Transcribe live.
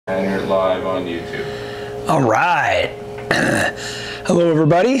And you're live on YouTube. All right. Hello,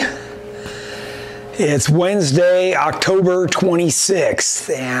 everybody. It's Wednesday, October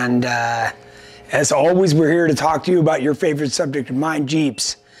 26th, and as always, we're here to talk to you about your favorite subject of mine,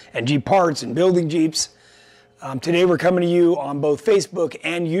 Jeeps, and Jeep parts and building Jeeps. Today, we're coming to you on both Facebook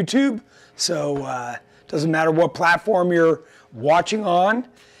and YouTube, so doesn't matter what platform you're watching on,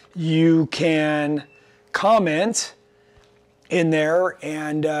 you can comment in there,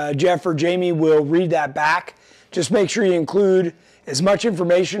 and Jeff or Jamie will read that back. Just make sure you include as much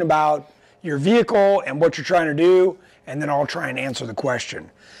information about your vehicle and what you're trying to do, and then I'll try and answer the question.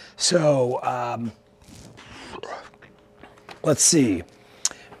 So let's see.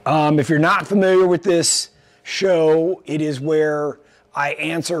 If you're not familiar with this show, it is where I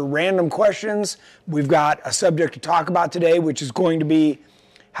answer random questions. We've got a subject to talk about today, which is going to be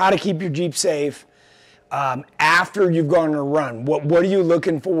how to keep your Jeep safe after you've gone on a run. What are you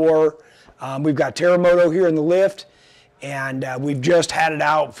looking for? We've got TERREMOTO here in the lift, and we've just had it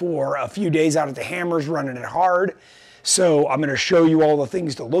out for a few days out at the Hammers, running it hard. So I'm going to show you all the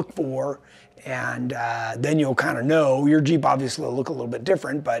things to look for, and then you'll kind of know. Your Jeep obviously will look a little bit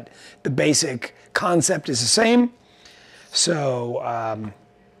different, but the basic concept is the same. So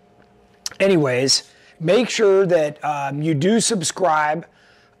anyways, make sure that you do subscribe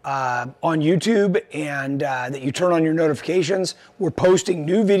on YouTube, and that you turn on your notifications. We're posting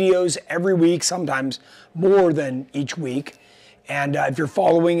new videos every week, sometimes more than each week. And if you're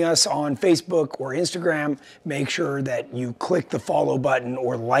following us on Facebook or Instagram, make sure that you click the follow button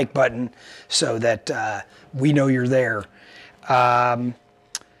or the like button so that we know you're there.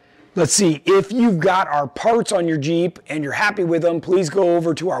 Let's see, if you've got our parts on your Jeep and you're happy with them, please go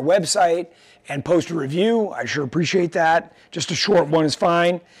over to our website and post a review. I sure appreciate that. Just a short one is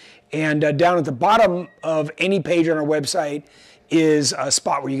fine. And down at the bottom of any page on our website is a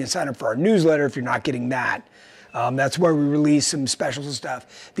spot where you can sign up for our newsletter if you're not getting that. That's where we release some specials and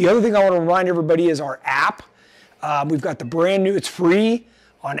stuff. The other thing I want to remind everybody is our app. We've got the brand new, it's free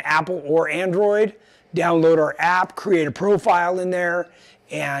on Apple or Android. Download our app, create a profile in there,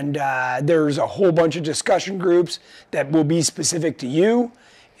 and there's a whole bunch of discussion groups that will be specific to you.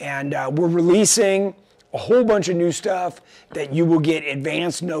 And we're releasing a whole bunch of new stuff that you will get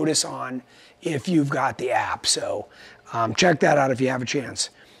advance notice on if you've got the app. So check that out if you have a chance.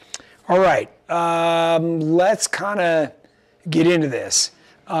 All right, let's kind of get into this.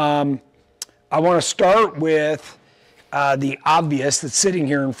 I want to start with the obvious that's sitting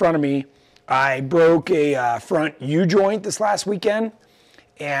here in front of me. I broke a front U-joint this last weekend.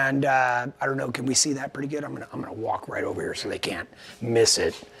 And I don't know, can we see that pretty good? I'm gonna walk right over here so they can't miss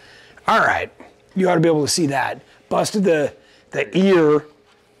it. All right, you ought to be able to see that. Busted the ear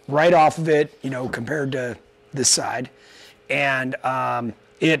right off of it, you know, compared to this side. And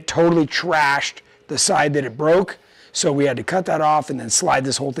it totally trashed the side that it broke. So we had to cut that off and then slide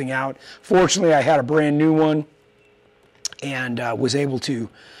this whole thing out. Fortunately, I had a brand new one and was able to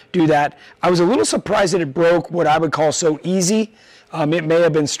do that. I was a little surprised that it broke what I would call so easy. It may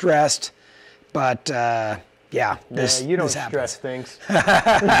have been stressed, but yeah, you don't happens. Stress things.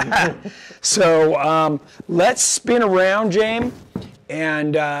 So let's spin around, James,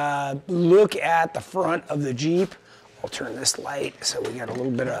 and look at the front of the Jeep. I'll turn this light so we got a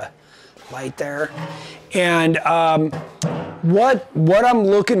little bit of light there. And what I'm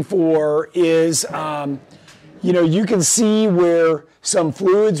looking for is, you know, you can see where some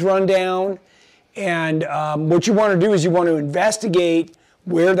fluids run down. And what you want to do is you want to investigate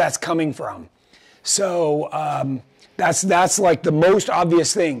where that's coming from. So that's like the most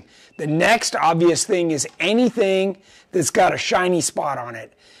obvious thing. The next obvious thing is anything that's got a shiny spot on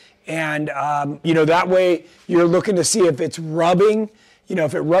it. And, you know, that way you're looking to see if it's rubbing. You know,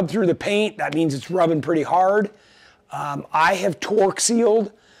 if it rubbed through the paint, that means it's rubbing pretty hard. I have torque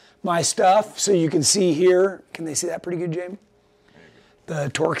sealed my stuff, so you can see here. Can they see that pretty good, James?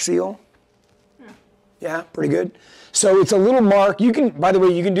 The torque seal. Yeah, pretty good. So it's a little mark. You can, by the way,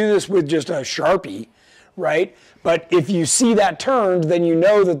 you can do this with just a Sharpie, right? But if you see that turned, then you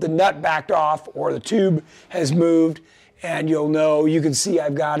know that the nut backed off or the tube has moved, and you'll know. You can see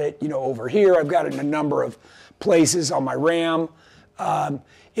I've got it, you know, over here. I've got it in a number of places on my Ram.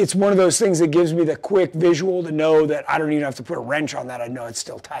 It's one of those things that gives me the quick visual to know that I don't even have to put a wrench on that. I know it's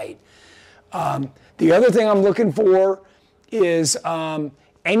still tight. The other thing I'm looking for is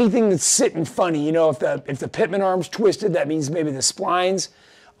anything that's sitting funny. You know, if the pitman arm's twisted, that means maybe the splines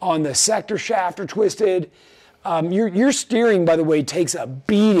on the sector shaft are twisted. Your steering, by the way, takes a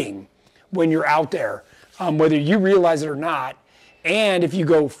beating when you're out there, whether you realize it or not. And if you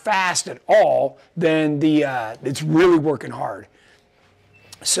go fast at all, then it's really working hard.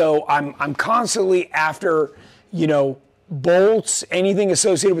 So I'm constantly after, you know, bolts, anything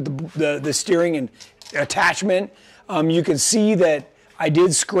associated with the steering and attachment. You can see that I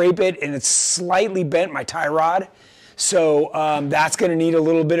did scrape it and it's slightly bent my tie rod. So that's going to need a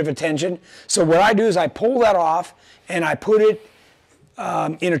little bit of attention. So what I do is I pull that off and I put it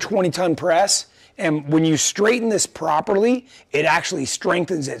in a 20-ton press. And when you straighten this properly, it actually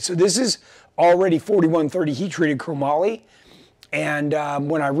strengthens it. So this is already 4130 heat treated chromoly. And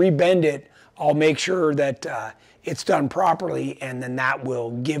when I rebend it, I'll make sure that it's done properly, and then that will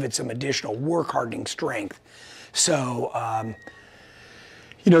give it some additional work hardening strength. So,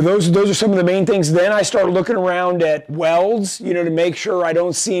 you know, those are some of the main things. Then I start looking around at welds, you know, to make sure I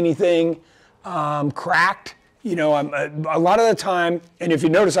don't see anything cracked. You know, a lot of the time, and if you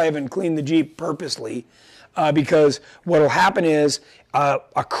notice, I haven't cleaned the Jeep purposely because what will happen is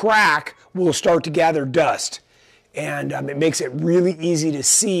a crack will start to gather dust, and it makes it really easy to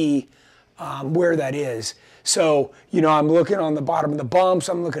see where that is. So, you know, I'm looking on the bottom of the bumps,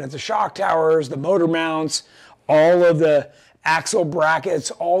 I'm looking at the shock towers, the motor mounts, all of the axle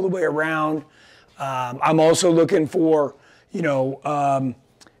brackets all the way around. I'm also looking for, you know,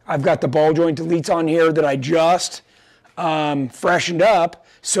 I've got the ball joint deletes on here that I just freshened up.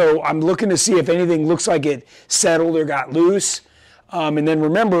 So I'm looking to see if anything looks like it settled or got loose. And then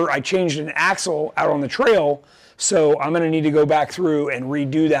remember, I changed an axle out on the trail. So I'm going to need to go back through and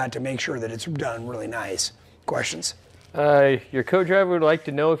redo that to make sure that it's done really nice. Questions? Your co-driver would like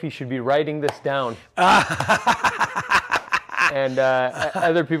to know if you should be writing this down. And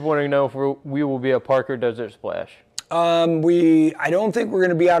other people want to know if we will be at Parker Desert Splash. I don't think we're going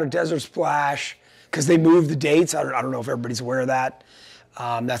to be out at Desert Splash because they moved the dates. I don't know if everybody's aware of that.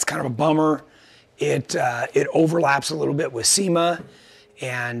 That's kind of a bummer. It overlaps a little bit with SEMA,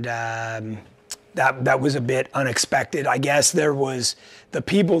 and that was a bit unexpected. I guess there was the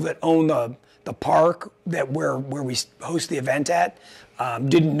people that own the park where we host the event at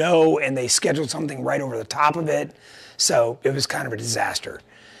didn't know, and they scheduled something right over the top of it. So it was kind of a disaster.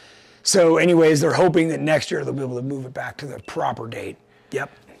 So anyways, they're hoping that next year they'll be able to move it back to the proper date.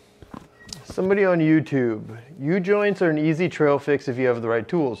 Yep. Somebody on YouTube, U-joints are an easy trail fix if you have the right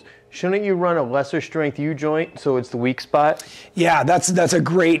tools. Shouldn't you run a lesser strength U-joint so it's the weak spot? Yeah, that's a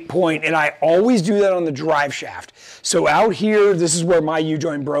great point, and I always do that on the drive shaft. So out here, this is where my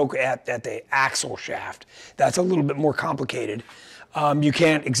U-joint broke at the axle shaft. That's a little bit more complicated. You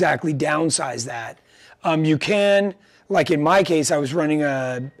can't exactly downsize that. You can, like in my case, I was running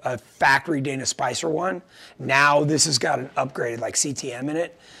a factory Dana Spicer one. Now this has got an upgraded like CTM in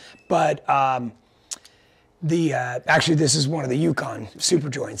it. But actually this is one of the Yukon super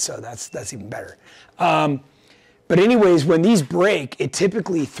joints, so that's even better. But anyways, when these break, it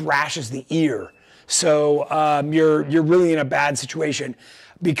typically thrashes the ear. So you're really in a bad situation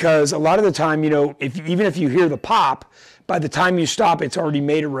because a lot of the time, you know, even if you hear the pop, by the time you stop, it's already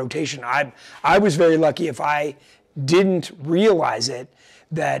made a rotation. I was very lucky if I didn't realize it,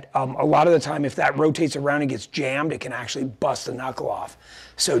 that a lot of the time if that rotates around and gets jammed, it can actually bust the knuckle off.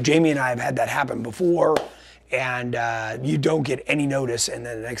 So Jamie and I have had that happen before, and you don't get any notice, and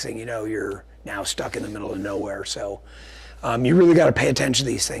then the next thing you know, you're now stuck in the middle of nowhere. So you really got to pay attention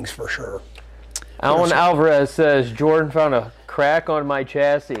to these things for sure. Alan Alvarez says, Jordan found a crack on my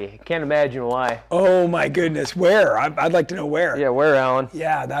chassis. Can't imagine why. Oh my goodness, where? I'd like to know where. Yeah, where, Alan?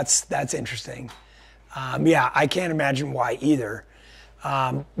 Yeah, that's interesting. Yeah, I can't imagine why either.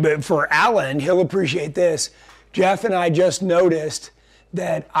 But for Alan, he'll appreciate this. Jeff and I just noticed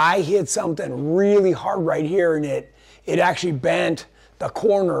that I hit something really hard right here, and it actually bent the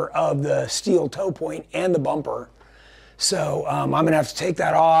corner of the steel toe point and the bumper. So I'm gonna have to take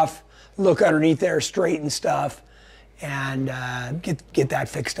that off, look underneath there, straighten stuff, and get that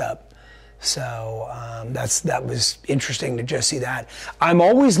fixed up. So that was interesting to just see that. I'm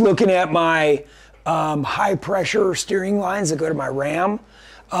always looking at my high pressure steering lines that go to my Ram.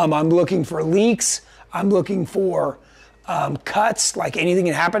 I'm looking for leaks. I'm looking for cuts, like anything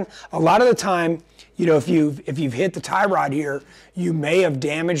can happen. A lot of the time, you know, if you've hit the tie rod here, you may have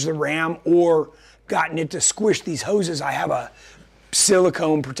damaged the Ram or gotten it to squish these hoses. I have a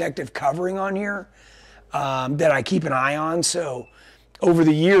silicone protective covering on here that I keep an eye on. So over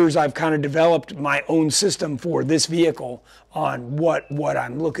the years, I've kind of developed my own system for this vehicle on what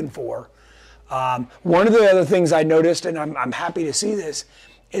I'm looking for. One of the other things I noticed, and I'm happy to see this,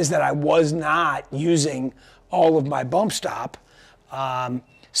 is that I was not using all of my bump stop.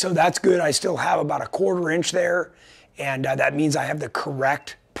 So that's good. I still have about a 1/4 inch there, and that means I have the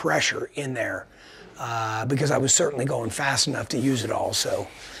correct pressure in there because I was certainly going fast enough to use it all. So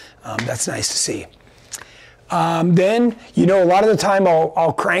that's nice to see. Then, you know, a lot of the time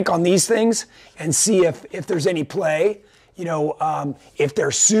I'll crank on these things and see if there's any play. You know, if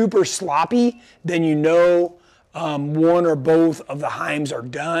they're super sloppy, then you know one or both of the heims are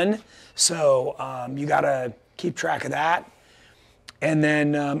done. So you got to keep track of that. And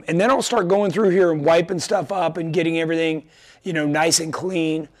then I'll start going through here and wiping stuff up and getting everything, you know, nice and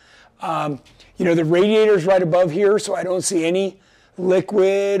clean. You know, the radiator's right above here, so I don't see any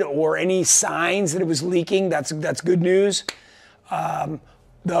liquid or any signs that it was leaking. That's good news.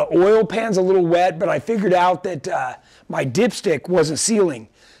 The oil pan's a little wet, but I figured out that my dipstick wasn't sealing.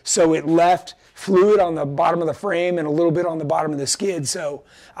 So it left fluid on the bottom of the frame and a little bit on the bottom of the skid. So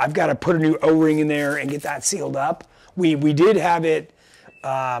I've got to put a new O-ring in there and get that sealed up. We did have it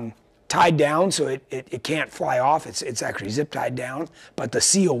tied down so it can't fly off. It's actually zip tied down, but the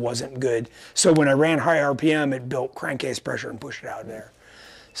seal wasn't good. So when I ran high RPM, it built crankcase pressure and pushed it out of there.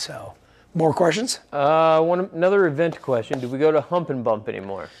 So, more questions? Another event question. Do we go to hump and bump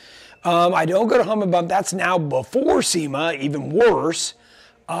anymore? I don't go to hump and bump. That's now before SEMA, even worse,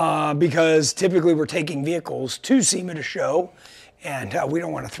 because typically we're taking vehicles to SEMA to show, and we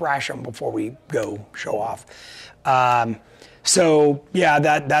don't want to thrash them before we go show off. So yeah,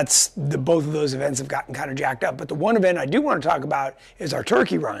 both of those events have gotten kind of jacked up. But the one event I do want to talk about is our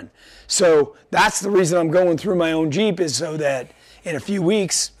turkey run. So that's the reason I'm going through my own Jeep, is so that in a few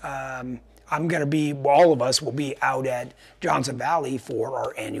weeks, I'm going to be, all of us will be out at Johnson Valley for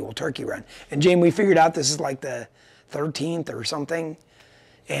our annual turkey run. And Jamie, we figured out this is like the 13th or something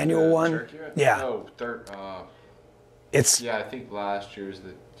annual one. Turkey run? Yeah. Oh, yeah, I think last year's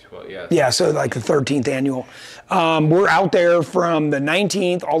the 12th. Yeah. Yeah, so like the 13th annual. We're out there from the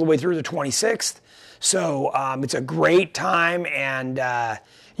 19th all the way through the 26th. So it's a great time, and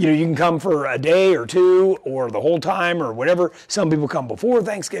you know, you can come for a day or two or the whole time or whatever. Some people come before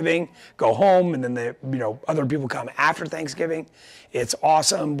Thanksgiving, go home, and then other people come after Thanksgiving. It's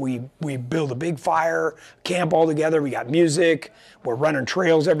awesome. We build a big fire, camp all together. We got music. We're running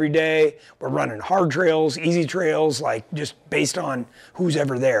trails every day. We're running hard trails, easy trails, like just based on who's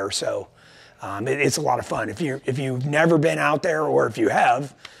ever there. So it's a lot of fun. If you've never been out there, or if you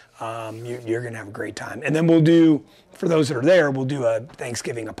have, you're gonna have a great time. And then we'll do, for those that are there, we'll do a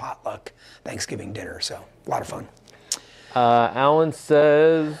potluck Thanksgiving dinner. So a lot of fun. Alan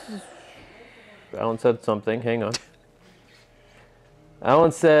said something. Hang on.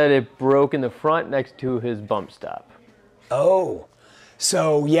 Alan said it broke in the front next to his bump stop. Oh,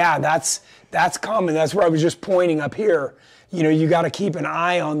 so yeah, that's common. That's where I was just pointing up here. You know, you got to keep an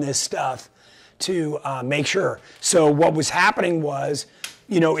eye on this stuff to make sure. So what was happening was,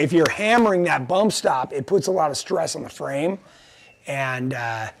 you know, if you're hammering that bump stop, it puts a lot of stress on the frame. And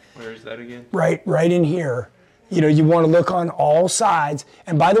where is that again? Right in here. You know, you want to look on all sides.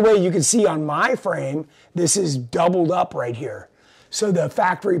 And by the way, you can see on my frame, this is doubled up right here. So the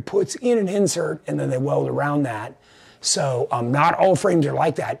factory puts in an insert and then they weld around that. So not all frames are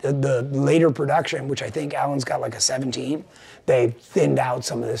like that. The later production, which I think Alan's got like a 17, they thinned out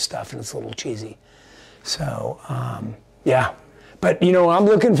some of this stuff and it's a little cheesy. So yeah, but you know, I'm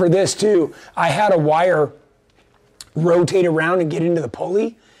looking for this too. I had a wire rotate around and get into the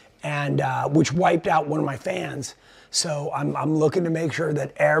pulley, and which wiped out one of my fans. So I'm looking to make sure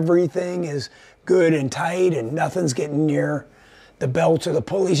that everything is good and tight and nothing's getting near the belts or the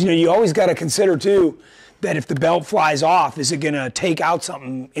pulleys. You know, you always got to consider too that if the belt flies off, is it going to take out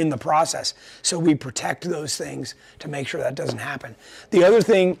something in the process? So we protect those things to make sure that doesn't happen. The other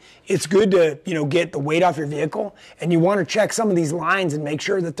thing, it's good to, you know, get the weight off your vehicle, and you want to check some of these lines and make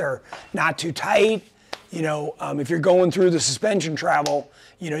sure that they're not too tight. You know, if you're going through the suspension travel,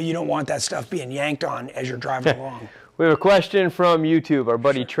 you know, you don't want that stuff being yanked on as you're driving along. We have a question from YouTube. Our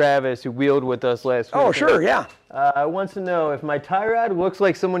buddy Travis, who wheeled with us last week. Oh, sure, yeah. Wants to know, if my tie rod looks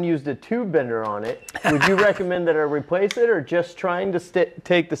like someone used a tube bender on it, would you recommend that I replace it, or just trying to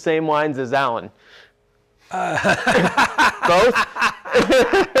take the same lines as Alan? Both?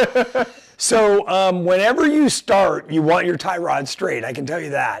 So whenever you start, you want your tie rod straight, I can tell you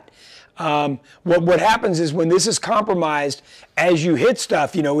that. What happens is when this is compromised, as you hit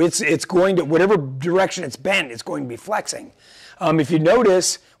stuff, you know, it's going to, whatever direction it's bent, it's going to be flexing. If you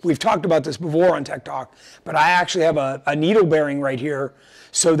notice, we've talked about this before on Tech Talk, but I actually have a needle bearing right here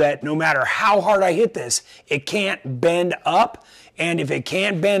so that no matter how hard I hit this, it can't bend up. And if it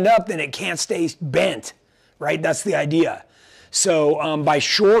can't bend up, then it can't stay bent, right? That's the idea. So by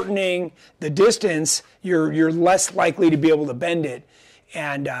shortening the distance, you're less likely to be able to bend it.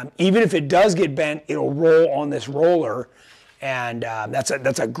 And even if it does get bent, it'll roll on this roller, and that's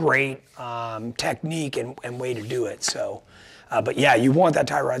a great technique and way to do it. So, but yeah, you want that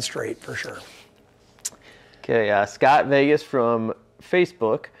tie rod straight for sure. Okay, Scott Vegas from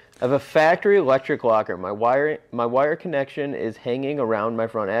Facebook. I have a factory electric locker. My wire connection is hanging around my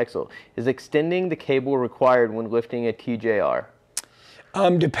front axle. Is extending the cable required when lifting a TJR?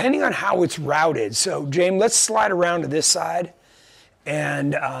 Depending on how it's routed. So, James, let's slide around to this side,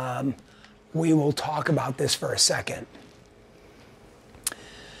 and we will talk about this for a second.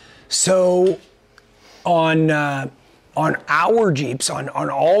 So, on our Jeeps, on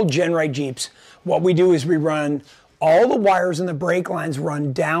all GenRight Jeeps, what we do is we run all the wires and the brake lines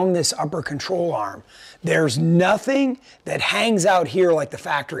run down this upper control arm. There's nothing that hangs out here like the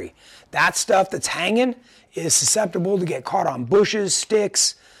factory. That stuff that's hanging is susceptible to get caught on bushes,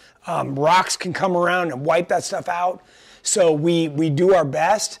 sticks, rocks can come around and wipe that stuff out. So we do our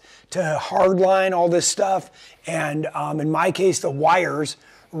best to hardline all this stuff, and in my case, the wires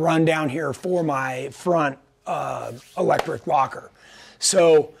run down here for my front electric locker.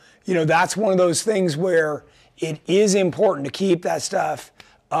 So, you know, that's one of those things where it is important to keep that stuff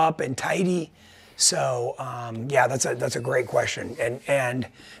up and tidy. So, yeah, that's a great question. And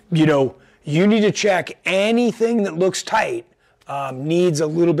you know, you need to check anything that looks tight needs a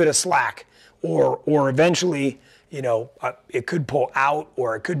little bit of slack, or eventually, you know, it could pull out,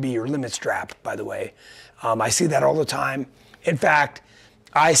 or it could be your limit strap, by the way. I see that all the time. In fact,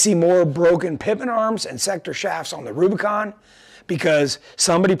 I see more broken pivot arms and sector shafts on the Rubicon because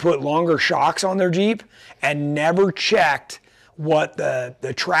somebody put longer shocks on their Jeep and never checked what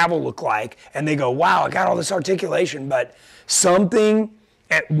the travel looked like. And they go, wow, I got all this articulation, but something,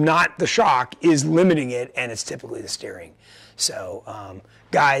 not the shock, is limiting it, and it's typically the steering. So,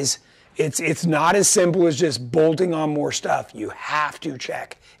 guys, it's not as simple as just bolting on more stuff. You have to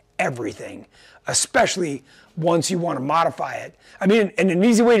check everything, especially once you want to modify it. I mean, and an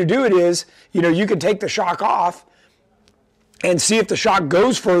easy way to do it is, you know, you can take the shock off and see if the shock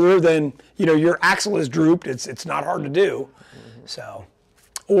goes further than, you know, your axle is drooped. It's not hard to do. So,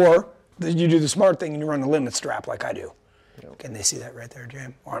 or you do the smart thing and you run the limit strap like I do. Yep. Can they see that right there,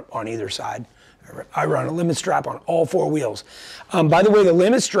 Jim? On either side. I run a limit strap on all four wheels. By the way, the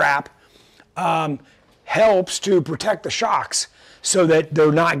limit strap helps to protect the shocks so that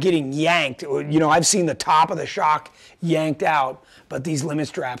they're not getting yanked. You know, I've seen the top of the shock yanked out, but these limit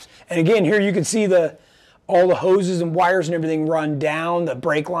straps. And again, here you can see all the hoses and wires and everything run down the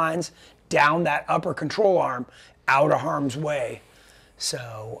brake lines, down that upper control arm, out of harm's way.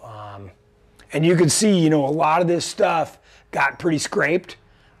 So, and you can see, you know, a lot of this stuff got pretty scraped.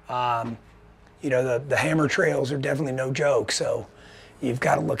 You know, the hammer trails are definitely no joke, so you've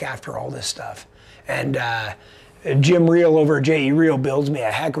got to look after all this stuff. And Jim Reel over at JE Reel builds me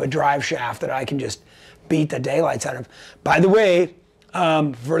a heck of a drive shaft that I can just beat the daylights out of. By the way,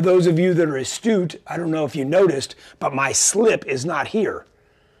 for those of you that are astute, I don't know if you noticed, but my slip is not here.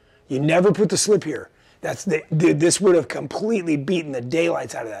 You never put the slip here. This would have completely beaten the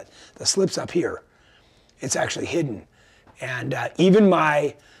daylights out of that. The slip's up here. It's actually hidden. And even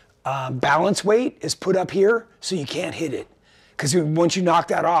my balance weight is put up here, so you can't hit it. Because once you knock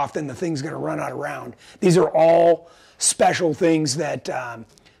that off, then the thing's going to run out of round. These are all special things that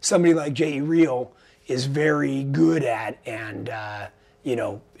somebody like JE Reel is very good at, and you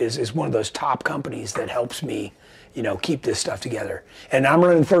know, is one of those top companies that helps me, you know, keep this stuff together. And I'm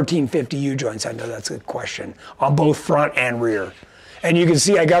running 1350 U-joints. I know that's a question on both front and rear. And you can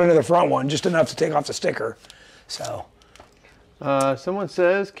see I got into the front one just enough to take off the sticker. So. Someone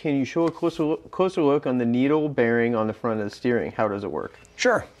says, can you show a closer look on the needle bearing on the front of the steering? How does it work?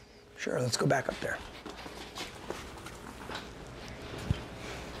 Sure. Let's go back up there.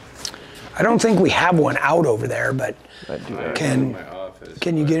 I don't think we have one out over there, but can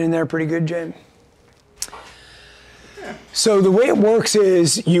you get in there pretty good, James? Yeah. So the way it works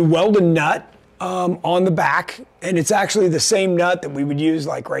is you weld a nut on the back, and it's actually the same nut that we would use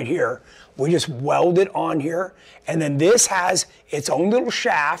like right here. We just weld it on here, and then this has its own little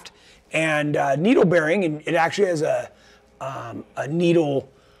shaft and needle bearing, and it actually has a needle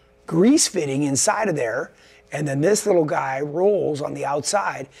grease fitting inside of there, and then this little guy rolls on the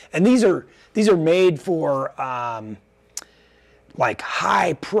outside. And these are made for like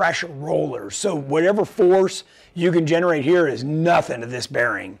high pressure rollers. So whatever force you can generate here is nothing to this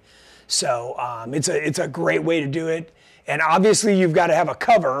bearing. So it's a great way to do it. And obviously you've got to have a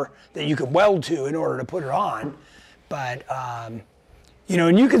cover that you can weld to in order to put it on. But, you know,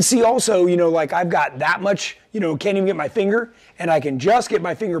 and you can see also, you know, like I've got that much, you know, can't even get my finger, and I can just get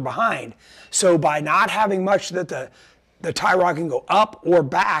my finger behind. So by not having much that the tie rod can go up or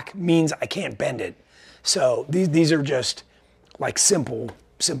back means I can't bend it. So these are just like simple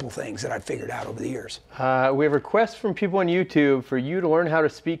simple things that I've figured out over the years. We have requests from people on YouTube for you to learn how to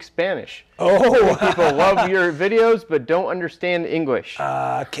speak Spanish. Oh, People love your videos but don't understand English.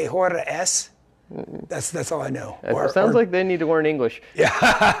 que hora es? That's all I know. It sounds like they need to learn English.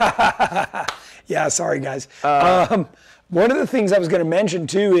 Yeah. Yeah, sorry guys. One of the things I was going to mention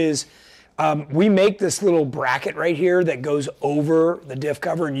too is we make this little bracket right here that goes over the diff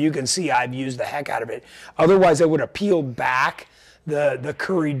cover, and you can see I've used the heck out of it. Otherwise, I would have peeled back the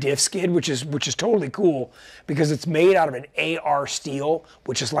Curry diff skid, which is totally cool because it's made out of an AR steel,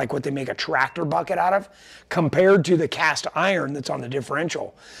 which is like what they make a tractor bucket out of, compared to the cast iron that's on the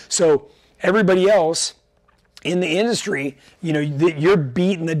differential. So everybody else in the industry, you know, you're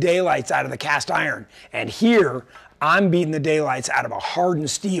beating the daylights out of the cast iron, and here I'm beating the daylights out of a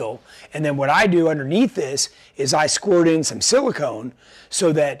hardened steel. And then what I do underneath this is I squirt in some silicone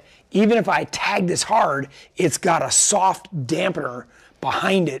so that even if I tag this hard, it's got a soft dampener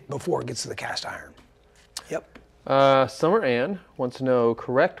behind it before it gets to the cast iron. Yep. Summer Ann wants to know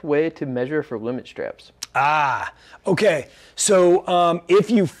correct way to measure for limit straps. Okay. So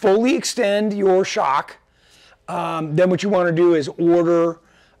if you fully extend your shock, then what you want to do is order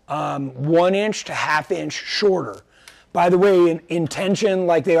 1 inch to ½ inch shorter. By the way, in tension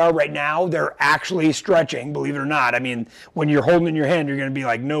like they are right now, they're actually stretching, believe it or not. I mean, when you're holding in your hand, you're going to be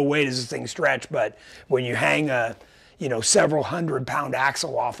like, no way does this thing stretch. But when you hang a, several 100-pound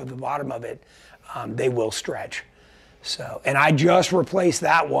axle off of the bottom of it, they will stretch. So, and I just replaced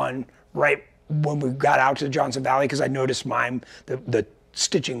that one right when we got out to the Johnson Valley because I noticed mine, the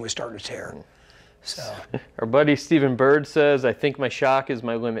stitching was starting to tear. So our buddy Stephen Bird says, I think my shock is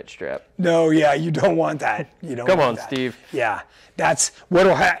my limit strap. No, yeah, you don't want that. You don't. Come want on, that. Steve. Yeah, that's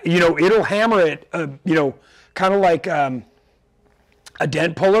what'll it'll hammer it. Kind of like a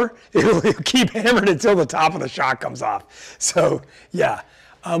dent puller. It'll keep hammering until the top of the shock comes off. So yeah,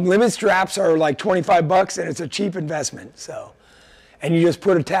 limit straps are like $25, and it's a cheap investment. So, and you just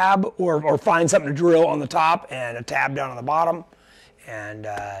put a tab or find something to drill on the top and a tab down on the bottom, and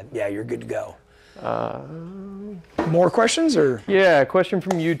yeah, you're good to go. More questions or? Yeah, a question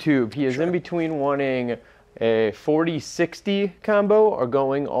from YouTube. He is in between wanting a 40-60 combo or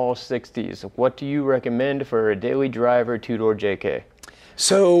going all 60s. What do you recommend for a daily driver two-door JK?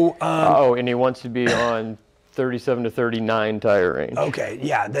 So, and he wants to be on 37 to 39 tire range. Okay,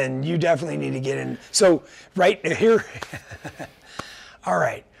 yeah, then you definitely need to get in. So right here, all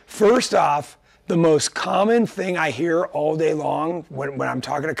right, first off, the most common thing I hear all day long when I'm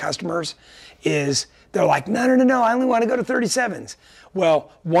talking to customers is they're like, no, I only want to go to 37s.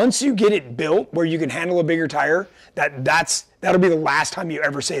 Well, once you get it built where you can handle a bigger tire, that'll be the last time you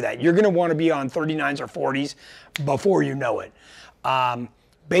ever say that. You're going to want to be on 39s or 40s before you know it.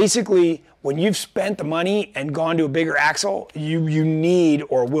 Basically, when you've spent the money and gone to a bigger axle, you need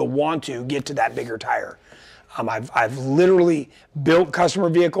or will want to get to that bigger tire. I've literally built customer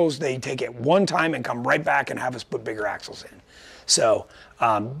vehicles. They take it one time and come right back and have us put bigger axles in. So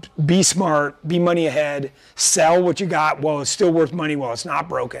be smart, be money ahead, sell what you got while it's still worth money, while it's not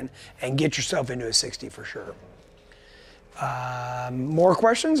broken, and get yourself into a 60 for sure. More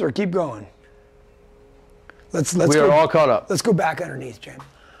questions or keep going? We are all caught up. Let's go back underneath, James.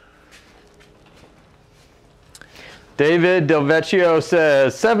 David Del Vecchio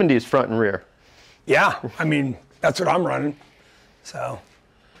says 70s front and rear. Yeah, I mean, that's what I'm running. So,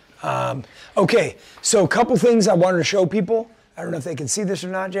 okay, so a couple things I wanted to show people. I don't know if they can see this or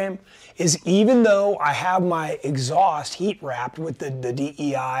not, James, is even though I have my exhaust heat wrapped with the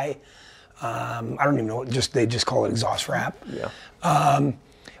DEI, I don't even know, they just call it exhaust wrap. Yeah.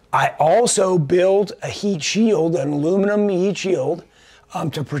 I also built a heat shield, an aluminum heat shield,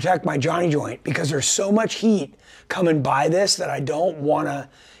 to protect my Johnny joint because there's so much heat coming by this that I don't want to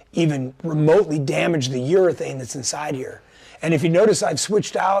even remotely damage the urethane that's inside here. And if you notice, I've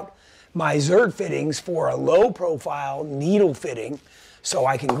switched out my Zert fittings for a low profile needle fitting so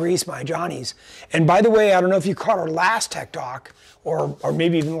I can grease my Johnnies. And by the way, I don't know if you caught our last Tech Talk or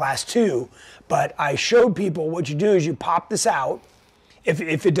maybe even the last two, but I showed people what you do is you pop this out. If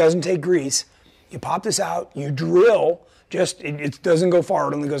it doesn't take grease, you pop this out, you drill, it doesn't go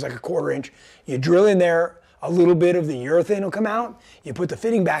far, it only goes like a 1/4 inch. You drill in there, a little bit of the urethane will come out, you put the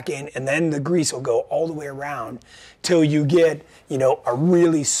fitting back in, and then the grease will go all the way around till you get, a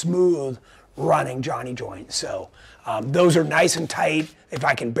really smooth running Johnny joint. So those are nice and tight. If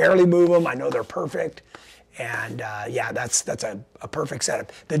I can barely move them, I know they're perfect. And yeah, that's a perfect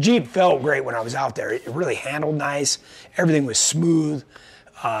setup. The Jeep felt great when I was out there. It really handled nice. Everything was smooth.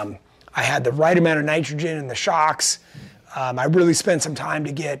 I had the right amount of nitrogen in the shocks. I really spent some time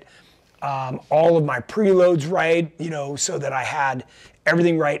to get all of my preloads right, so that I had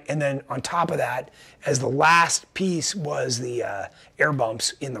everything right. And then on top of that, as the last piece was the air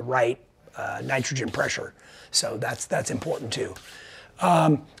bumps in the right nitrogen pressure. So that's important too.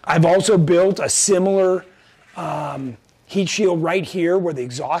 I've also built a similar heat shield right here where the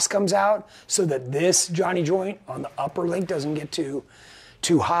exhaust comes out so that this Johnny joint on the upper link doesn't get too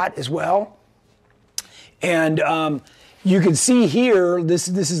hot as well. And you can see here, this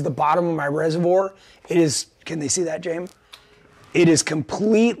is the bottom of my reservoir. It is, can they see that, James? It is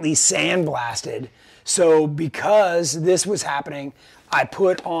completely sandblasted. So because this was happening, I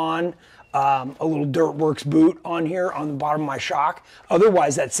put on a little Dirtworks boot on here on the bottom of my shock.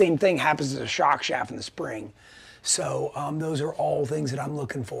 Otherwise, that same thing happens to the shock shaft in the spring. So those are all things that I'm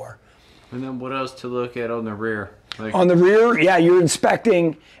looking for. And then what else to look at on the rear? Like, on the rear, yeah, you're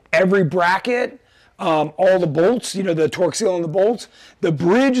inspecting every bracket, all the bolts, you know, the torque seal on the bolts. The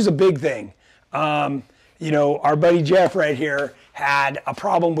bridge is a big thing. You know, our buddy Jeff right here had a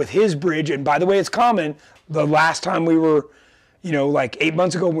problem with his bridge. And by the way, it's common. The last time we were, you know, like 8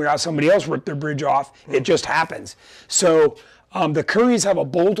 months ago when we were out, somebody else ripped their bridge off. It just happens. So the Currys have a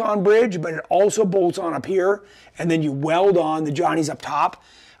bolt-on bridge, but it also bolts on up here. And then you weld on the Johnnies up top.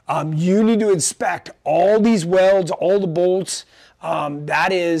 You need to inspect all these welds, all the bolts.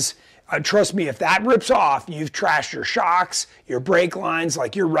 That is, trust me, if that rips off, you've trashed your shocks, your brake lines,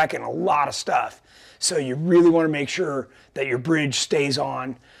 like you're wrecking a lot of stuff. So you really want to make sure that your bridge stays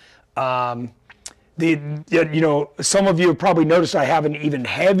on. You know, some of you have probably noticed I have an even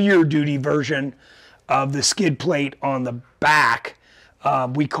heavier duty version of the skid plate on the back.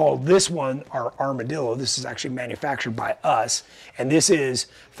 We call this one our Armadillo. This is actually manufactured by us. And this is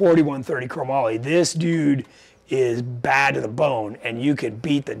 4130 chromoly. This dude is bad to the bone, and you could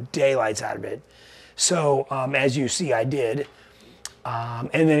beat the daylights out of it. So as you see, I did. And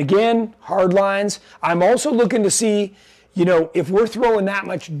then again, hard lines. I'm also looking to see, you know, if we're throwing that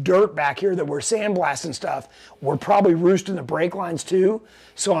much dirt back here that we're sandblasting stuff, we're probably roosting the brake lines too.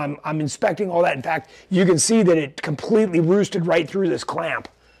 So I'm inspecting all that. In fact, you can see that it completely roosted right through this clamp.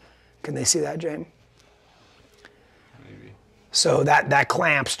 Can they see that, James? maybe. So that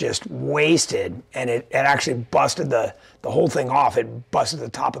clamp's just wasted, and it actually busted the whole thing off. It busted the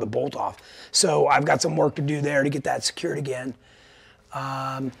top of the bolt off. So I've got some work to do there to get that secured again.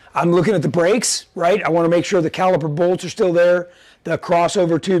 I'm looking at the brakes, right? I want to make sure the caliper bolts are still there. The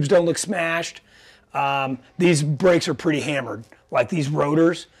crossover tubes don't look smashed. These brakes are pretty hammered. Like these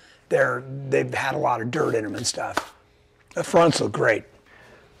rotors, they've had a lot of dirt in them and stuff. The fronts look great.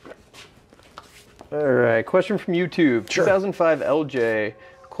 All right, question from YouTube. Sure. 2005 LJ,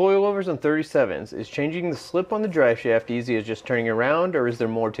 coilovers on 37s. Is changing the slip on the drive shaft easy as just turning around, or is there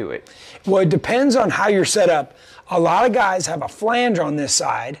more to it? Well, it depends on how you're set up. A lot of guys have a flange on this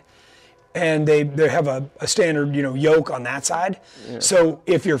side, and they have a standard, you know, yoke on that side. Yeah. So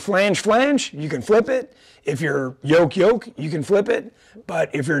if you're flange, you can flip it. If you're yoke, you can flip it.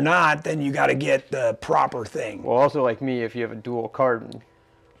 But if you're not, then you got to get the proper thing. Well, also like me, if you have a dual carbon,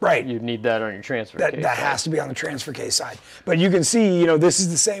 right, you need that on your transfer case. That has to be on the transfer case side. But you can see, you know, this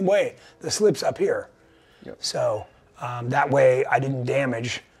is the same way. The slip's up here. Yep. So that way I didn't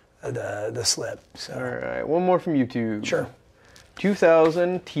damage the slip. So. All right, one more from YouTube. Sure.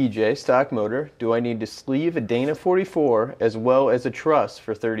 2000 TJ stock motor. Do I need to sleeve a Dana 44 as well as a truss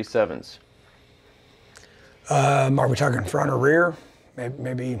for 37s? Are we talking front or rear?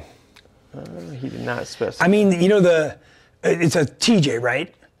 Maybe. He did not specify. I mean, you know, it's a TJ,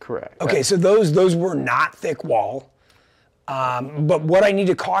 right? Correct. Okay, right. So those were not thick wall. But what I need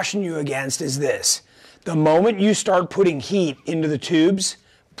to caution you against is this. The moment you start putting heat into the tubes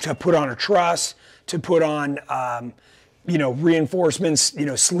to put on a truss, to put on, you know, reinforcements, you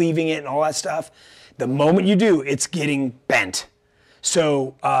know, sleeving it and all that stuff, the moment you do, it's getting bent.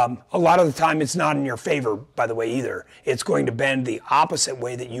 So a lot of the time it's not in your favor, by the way, either. It's going to bend the opposite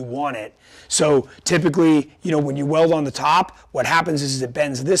way that you want it. So typically, you know, when you weld on the top, what happens is it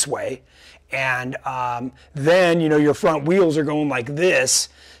bends this way. And then, you know, your front wheels are going like this.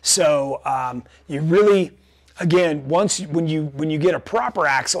 So you really, again, when you get a proper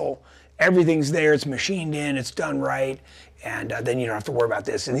axle, everything's there, it's machined in, it's done right, and then you don't have to worry about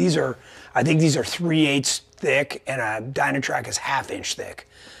this. And these are, I think these are 3/8 thick, and a Dynatrack is 1/2 inch thick.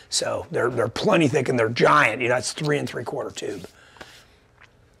 So they're plenty thick, and they're giant. You know, it's 3 3/4 tube.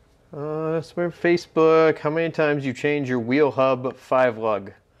 That's where Facebook. How many times you change your wheel hub 5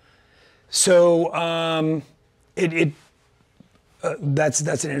 lug? So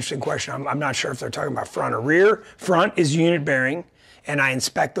that's an interesting question. I'm not sure if they're talking about front or rear. Front is unit bearing, and I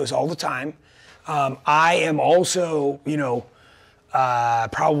inspect those all the time. I am also, you know,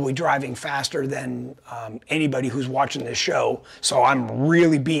 probably driving faster than anybody who's watching this show. So I'm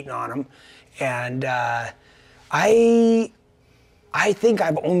really beating on them. And I think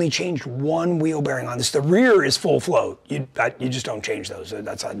I've only changed one wheel bearing on this. The rear is full float. You just don't change those.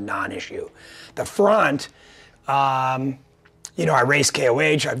 That's a non-issue. The front, you know, I race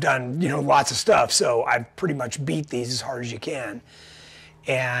KOH. I've done, you know, lots of stuff. So I've pretty much beat these as hard as you can.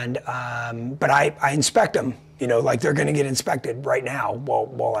 And but I inspect them. You know, like they're going to get inspected right now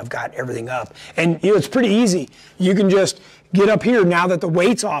while I've got everything up. And, you know, it's pretty easy. You can just get up here now that the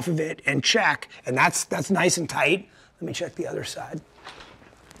weight's off of it and check. And that's nice and tight. Let me check the other side.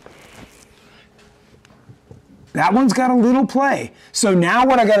 That one's got a little play. So now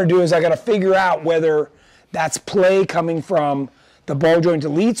what I got to do is I got to figure out whether that's play coming from the ball joint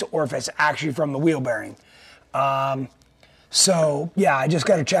deletes or if it's actually from the wheel bearing. So yeah, I just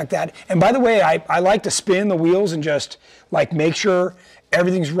got to check that. And by the way, I like to spin the wheels and just like make sure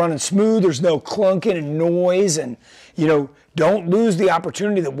everything's running smooth. There's no clunking and noise, and you know, don't lose the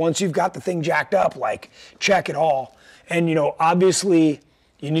opportunity that once you've got the thing jacked up, like check it all. And you know, obviously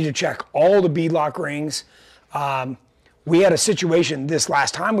you need to check all the beadlock rings. We had a situation this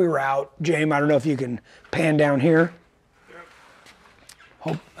last time we were out. James, I don't know if you can pan down here.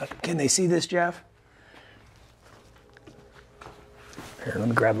 Hope, can they see this, Jeff? Here, let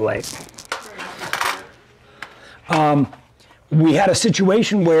me grab the light. We had a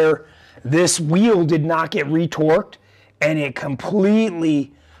situation where this wheel did not get retorqued and it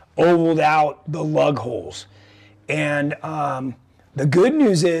completely ovaled out the lug holes. And the good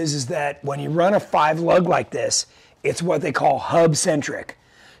news is that when you run a 5 lug like this, it's what they call hub centric.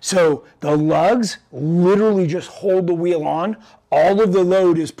 So the lugs literally just hold the wheel on. All of the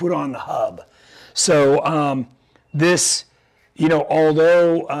load is put on the hub. So this, you know,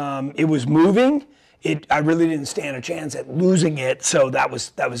 although it was moving, I really didn't stand a chance at losing it. So that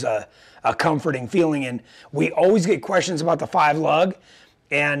was a comforting feeling. And we always get questions about the 5 lug.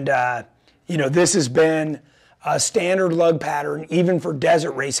 And, you know, this has been a standard lug pattern, even for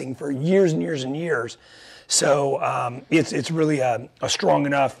desert racing, for years and years and years. So it's really a strong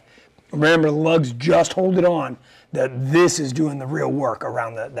enough. Remember, the lugs just hold it on. That this is doing the real work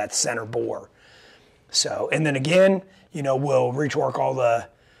around that center bore. So, and then again, you know, we'll retorque all the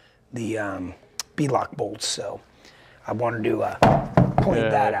beadlock bolts. So I wanted to point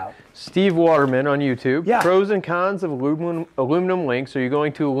that out. Steve Waterman on YouTube. Yeah. Pros and cons of aluminum links. Are you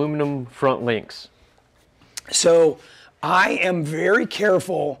going to aluminum front links? So I am very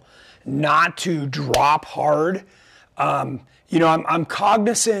careful not to drop hard. You know, I'm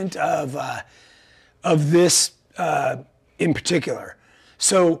cognizant of this in particular.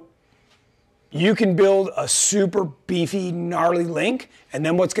 So you can build a super beefy, gnarly link, and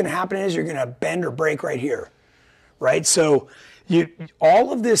then what's going to happen is you're going to bend or break right here, right? So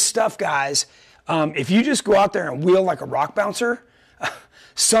all of this stuff, guys, if you just go out there and wheel like a rock bouncer,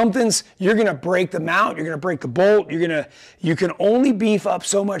 you're going to break the mount, you're going to break the bolt, you can only beef up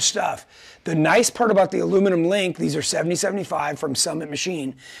so much stuff. The nice part about the aluminum link, these are 7075 from Summit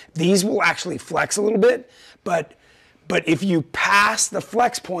Machine. These will actually flex a little bit, but if you pass the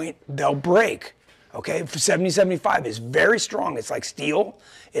flex point, they'll break. Okay, 7075 is very strong. It's like steel.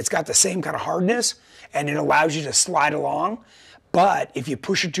 It's got the same kind of hardness, and it allows you to slide along. But if you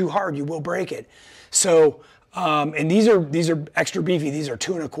push it too hard, you will break it. So, and these are extra beefy. These are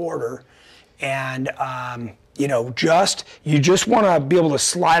 2 1/4, and you know, you just want to be able to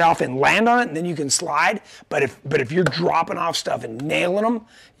slide off and land on it, and then you can slide. But if you're dropping off stuff and nailing them,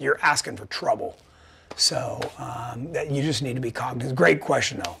 you're asking for trouble. So you just need to be cognizant. Great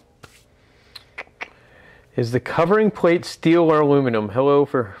question, though. Is the covering plate steel or aluminum? Hello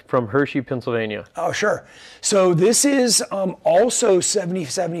from Hershey, Pennsylvania. Oh, sure. So this is also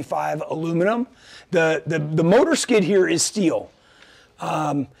 7075 aluminum. The motor skid here is steel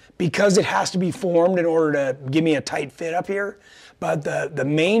because it has to be formed in order to give me a tight fit up here. But the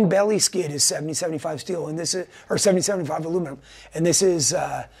main belly skid is 7075 steel, and this is, or 7075 aluminum, and this is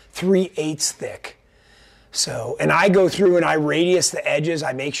 3/8 thick. So, and I go through and I radius the edges.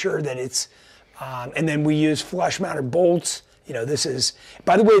 I make sure that it's, and then we use flush mounted bolts. You know, this is,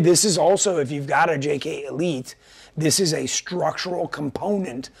 by the way, this is also, if you've got a JK Elite, this is a structural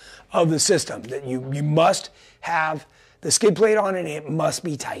component of the system that you must have the skid plate on and it must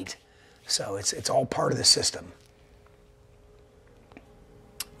be tight. So it's all part of the system.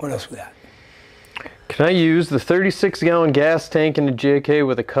 What else we got? Can I use the 36-gallon gas tank in the JK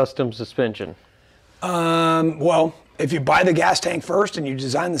with a custom suspension? Well, if you buy the gas tank first and you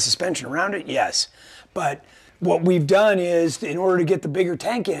design the suspension around it, yes. But what we've done is, in order to get the bigger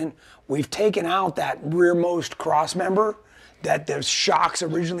tank in, we've taken out that rearmost cross member that the shocks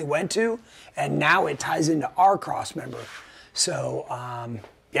originally went to, and now it ties into our cross member. So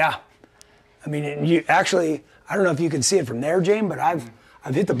yeah, I mean, you actually, I don't know if you can see it from there, James, but I've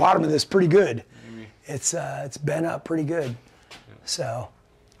hit the bottom of this pretty good. It's bent up pretty good. So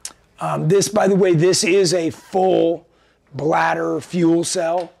this, by the way, this is a full bladder fuel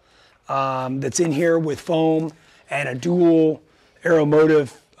cell that's in here with foam and a dual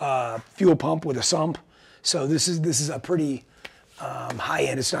aeromotive fuel pump with a sump. So this is a pretty high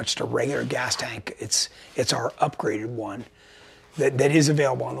end. It's not just a regular gas tank. It's our upgraded one that is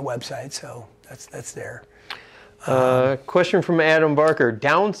available on the website. So that's there. Question from Adam Barker.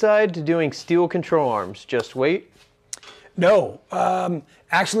 Downside to doing steel control arms, just weight? No,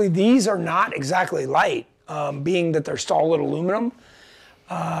 actually these are not exactly light, being that they're solid aluminum.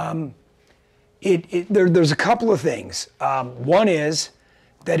 There's a couple of things. One is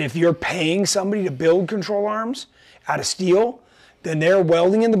that if you're paying somebody to build control arms out of steel, then they're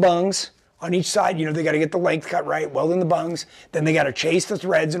welding in the bungs on each side. You know, they got to get the length cut right, weld in the bungs. Then they got to chase the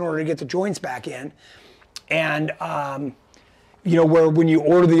threads in order to get the joints back in. And, you know, where when you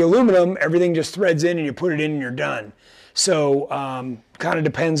order the aluminum, everything just threads in and you put it in and you're done. So kind of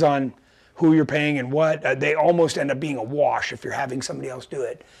depends on who you're paying and what. They almost end up being a wash if you're having somebody else do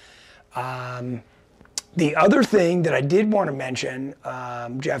it. The other thing that I did want to mention,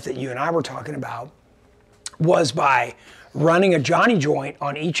 Jeff, that you and I were talking about, was by running a Johnny joint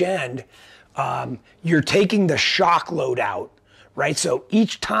on each end, you're taking the shock load out, right? So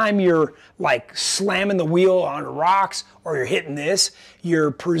each time you're like slamming the wheel on rocks or you're hitting this, you're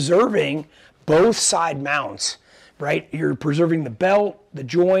preserving both side mounts, right? You're preserving the belt, the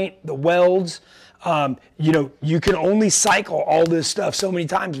joint, the welds. You know, you can only cycle all this stuff so many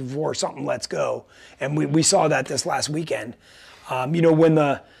times before something lets go. And we saw that this last weekend. You know, when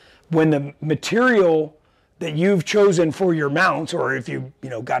the material that you've chosen for your mounts, or if you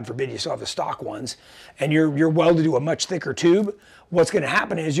know, God forbid you still have the stock ones, and you're welded to a much thicker tube, what's gonna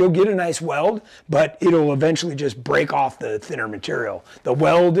happen is you'll get a nice weld, but it'll eventually just break off the thinner material. The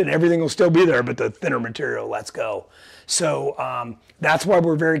weld and everything will still be there, but the thinner material lets go. So that's why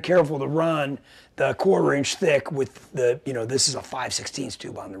we're very careful to run the 1/4 inch thick with the, you know, this is a 5/16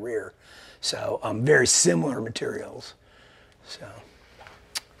 tube on the rear. So very similar materials, so.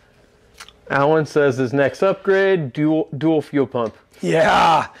 Alan says his next upgrade, dual fuel pump.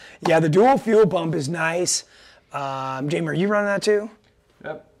 Yeah, the dual fuel pump is nice. Jamie, are you running that too?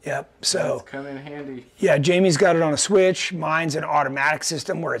 Yep. So it's come in handy. Yeah, Jamie's got it on a switch. Mine's an automatic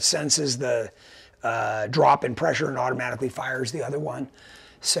system where it senses the drop in pressure and automatically fires the other one.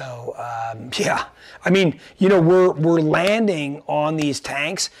 So yeah, I mean, you know, we're landing on these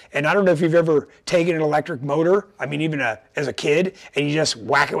tanks, and I don't know if you've ever taken an electric motor. I mean, even as a kid, and you just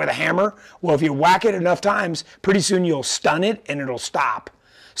whack it with a hammer. Well, if you whack it enough times, pretty soon you'll stun it and it'll stop.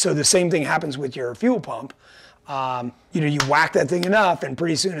 So the same thing happens with your fuel pump. You know, you whack that thing enough, and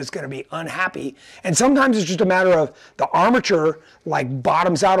pretty soon it's going to be unhappy. And sometimes it's just a matter of the armature like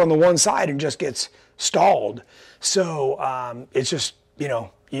bottoms out on the one side and just gets stalled. So it's just, you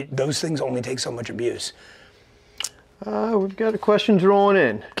know, those things only take so much abuse. We've got questions rolling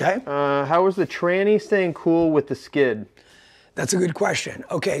in. Okay. How is the tranny staying cool with the skid? That's a good question.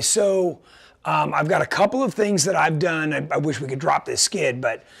 Okay, so I've got a couple of things that I've done. I wish we could drop this skid,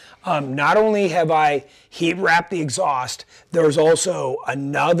 but not only have I heat wrapped the exhaust, there's also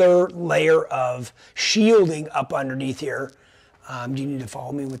another layer of shielding up underneath here. Do you need to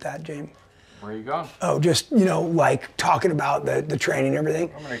follow me with that, James? Where are you going? Oh, just, you know, like talking about the training and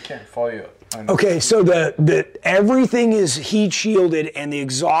everything. I can't follow you. Okay, so the everything is heat shielded, and the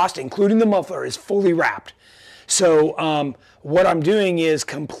exhaust, including the muffler, is fully wrapped. So what I'm doing is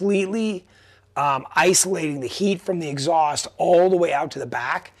completely isolating the heat from the exhaust all the way out to the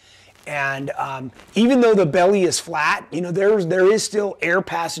back. And even though the belly is flat, you know, there is still air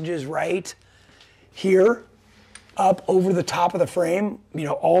passages right here, up over the top of the frame, you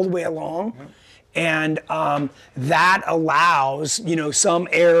know, all the way along. And that allows, you know, some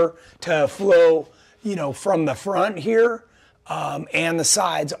air to flow, you know, from the front here and the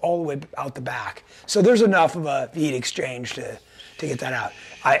sides all the way out the back. So there's enough of a heat exchange to get that out.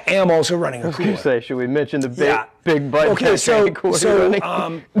 I am also running a cooler. I was going to say, should we mention the big butt? Okay,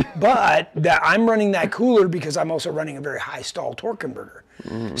 but I'm running that cooler because I'm also running a very high stall torque converter.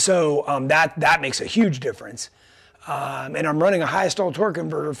 So that makes a huge difference. And I'm running a high stall torque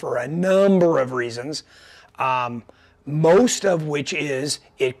converter for a number of reasons, most of which is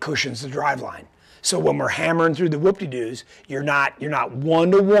it cushions the driveline. So when we're hammering through the whoop-de-doos, you're not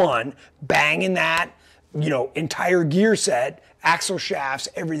one-to-one banging that, you know, entire gear set axle shafts,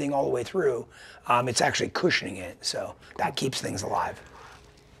 everything all the way through. It's actually cushioning it, so that keeps things alive.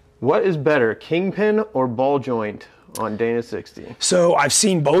 What is better, kingpin or ball joint on Dana 60? So I've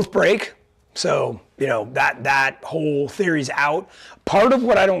seen both break. So, you know, that whole theory's out. Part of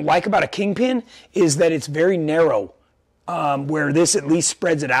what I don't like about a kingpin is that it's very narrow, where this at least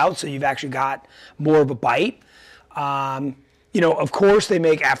spreads it out, so you've actually got more of a bite. You know, of course, they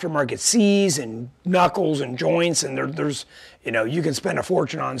make aftermarket C's and knuckles and joints, and there's, you know, you can spend a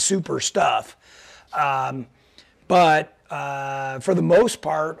fortune on super stuff. But for the most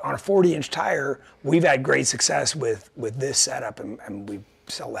part, on a 40-inch tire, we've had great success with this setup, and we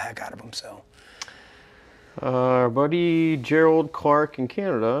sell the heck out of them. So, our buddy Gerald Clark in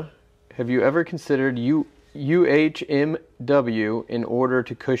Canada, have you ever considered UHMW in order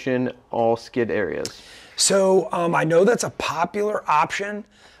to cushion all skid areas? So I know that's a popular option.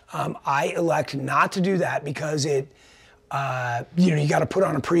 I elect not to do that because it, you know, you got to put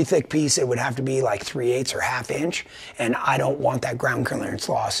on a pretty thick piece. It would have to be like 3/8 or 1/2 inch, and I don't want that ground clearance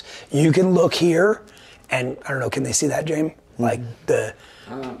loss. You can look here, and I don't know, can they see that, James? Like the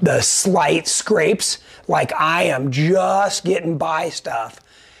slight scrapes, like I am just getting by stuff.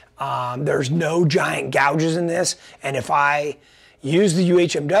 There's no giant gouges in this, and if I use the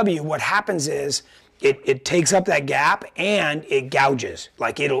UHMW, what happens is it takes up that gap and it gouges.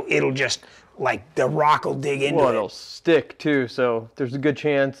 Like it'll just, like the rock will dig into it. Well, it'll stick too, so there's a good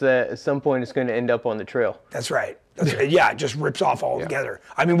chance that at some point it's going to end up on the trail. That's right. Yeah, it just rips off altogether.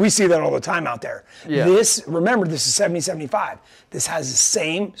 I mean, we see that all the time out there. Yeah. This, remember, this is 70-75. This has the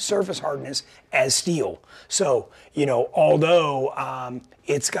same surface hardness as steel. So, you know, although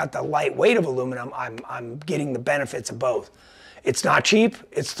it's got the light weight of aluminum, I'm getting the benefits of both. It's not cheap.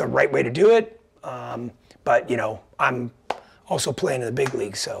 It's the right way to do it. But, you know, I'm also playing in the big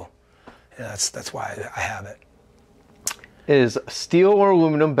leagues, so you know, that's why I have it. Is steel or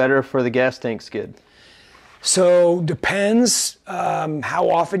aluminum better for the gas tank skid? So depends how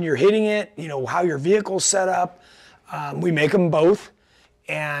often you're hitting it, you know, how your vehicle's set up. We make them both.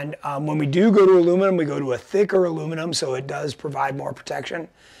 And when we do go to aluminum, we go to a thicker aluminum, so it does provide more protection.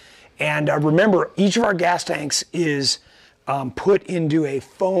 And remember, each of our gas tanks is put into a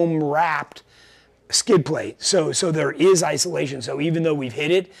foam wrapped skid plate. So there is isolation. So even though we've hit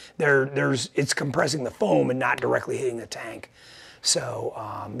it, it's compressing the foam and not directly hitting the tank. So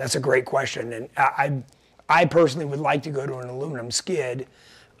that's a great question. And I personally would like to go to an aluminum skid,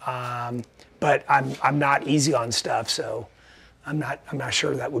 but I'm not easy on stuff, so I'm not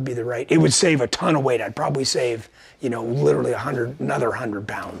sure that would be the right. It would save a ton of weight. I'd probably save, you know, literally another 100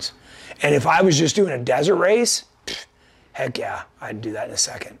 pounds. And if I was just doing a desert race, heck yeah, I'd do that in a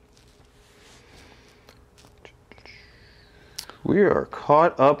second. We are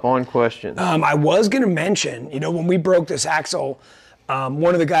caught up on questions. I was going to mention, you know, when we broke this axle,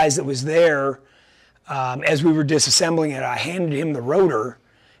 one of the guys that was there, as we were disassembling it, I handed him the rotor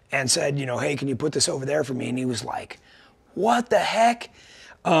and said, you know, hey, can you put this over there for me? And he was like, what the heck?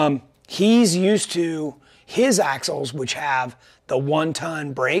 He's used to his axles, which have the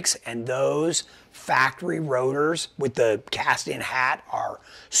 1-ton brakes, and those factory rotors with the cast-in hat are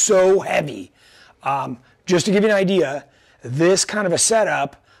so heavy. Just to give you an idea, this kind of a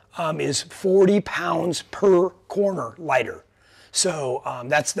setup is 40 pounds per corner lighter. So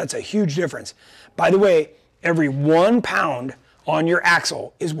that's a huge difference. By the way, every 1 pound on your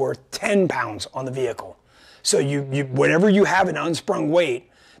axle is worth 10 pounds on the vehicle. So you whatever you have an unsprung weight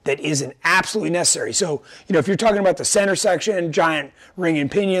that isn't absolutely necessary. So, you know, if you're talking about the center section, giant ring and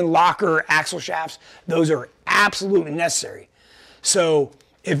pinion, locker, axle shafts, those are absolutely necessary. So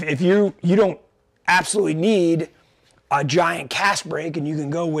if you don't absolutely need a giant cast brake, and you can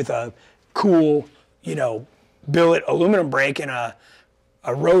go with a cool, you know, billet aluminum brake and a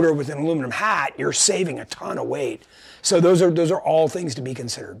rotor with an aluminum hat, you're saving a ton of weight. So those are all things to be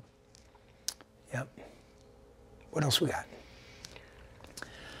considered. Yep. What else we got?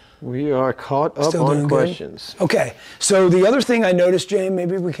 We are caught up on questions. Good? Okay. So the other thing I noticed, James,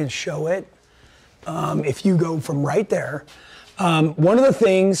 maybe we can show it. If you go from right there, one of the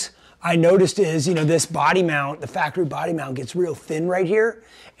things I noticed is, you know, this body mount, the factory body mount gets real thin right here,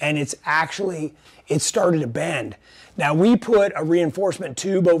 and it started to bend. Now we put a reinforcement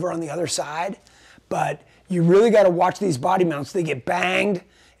tube over on the other side, but you really got to watch these body mounts. They get banged,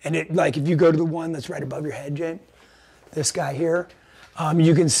 and it, like if you go to the one that's right above your head, James, this guy here,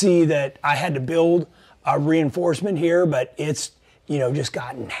 you can see that I had to build a reinforcement here, but it's, you know, just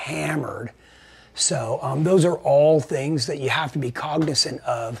gotten hammered. So those are all things that you have to be cognizant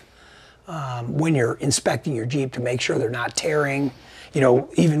of when you're inspecting your Jeep to make sure they're not tearing. You know,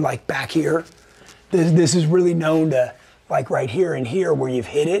 even like back here, this is really known to like right here and here where you've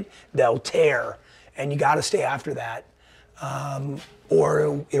hit it, they'll tear. And you got to stay after that,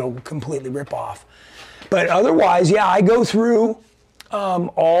 or it'll completely rip off. But otherwise, yeah, I go through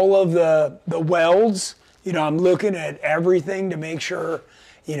all of the welds. You know, I'm looking at everything to make sure,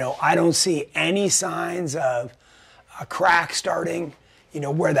 you know, I don't see any signs of a crack starting, you know,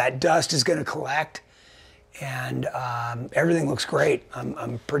 where that dust is going to collect. And everything looks great.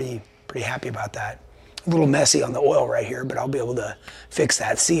 I'm pretty happy about that. A little messy on the oil right here, but I'll be able to fix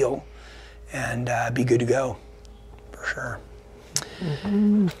that seal and be good to go, for sure.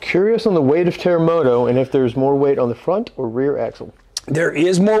 Curious on the weight of TERREMOTO and if there's more weight on the front or rear axle. There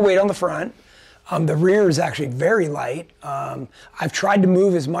is more weight on the front. The rear is actually very light. I've tried to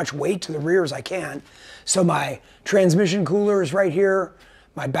move as much weight to the rear as I can. So my transmission cooler is right here.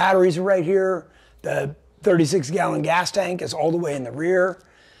 My batteries are right here. The 36-gallon gas tank is all the way in the rear.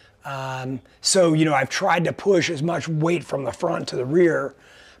 So, you know, I've tried to push as much weight from the front to the rear,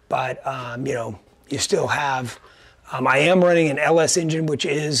 but, you know, you still have, I am running an LS engine, which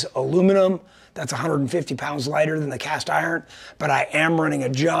is aluminum. That's 150 pounds lighter than the cast iron, but I am running a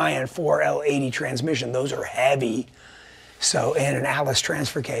giant 4L80 transmission. Those are heavy. So, and an Atlas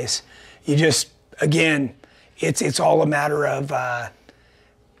transfer case. You just, again, it's all a matter of,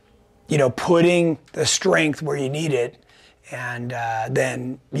 you know, putting the strength where you need it, and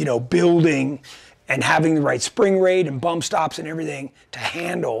then, you know, building and having the right spring rate and bump stops and everything to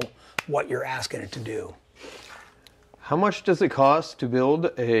handle what you're asking it to do. How much does it cost to build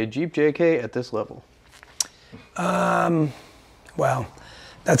a Jeep JK at this level? Well,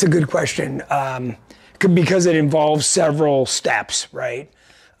 that's a good question, because it involves several steps, right?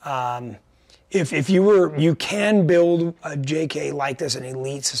 If you can build a JK like this, an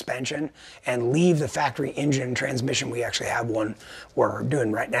elite suspension, and leave the factory engine and transmission. We actually have one we're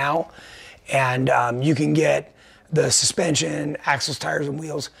doing right now. And you can get the suspension, axles, tires, and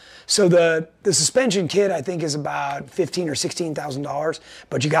wheels. So the suspension kit, I think, is about $15,000 or $16,000.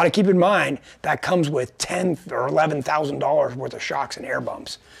 But you got to keep in mind that comes with $10,000 or $11,000 worth of shocks and air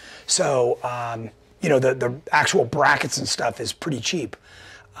bumps. So you know, the actual brackets and stuff is pretty cheap.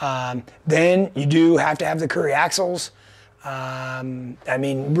 Then you do have to have the Curry axles. I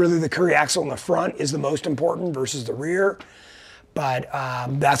mean, really the Curry axle in the front is the most important versus the rear. But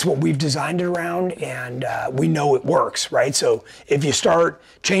that's what we've designed it around, and we know it works, right? So if you start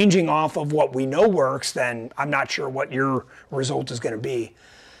changing off of what we know works, then I'm not sure what your result is going to be.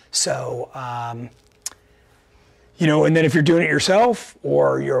 So, you know, and then if you're doing it yourself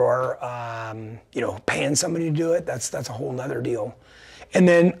or you're, you know, paying somebody to do it, that's a whole nother deal. And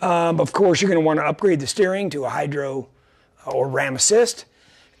then, of course, you're going to want to upgrade the steering to a hydro or ram assist.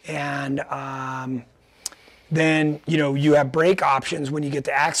 And then, you know, you have brake options when you get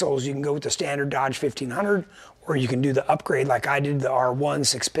the axles. You can go with the standard Dodge 1500, or you can do the upgrade like I did, the R1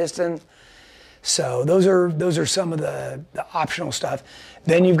 6-piston. So those are some of the optional stuff.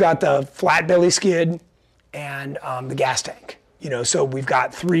 Then you've got the flat belly skid and the gas tank. You know, so we've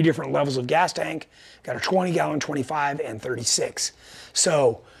got 3 different levels of gas tank. Got a 20-gallon, 25, and 36.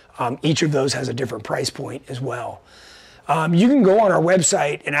 So each of those has a different price point as well. You can go on our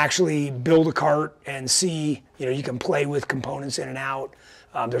website and actually build a cart and see, you know, you can play with components in and out.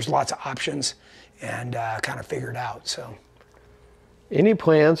 There's lots of options, and kind of figure it out. So, any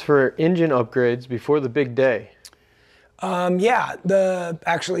plans for engine upgrades before the big day? Yeah,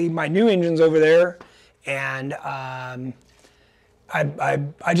 actually my new engine's over there, and I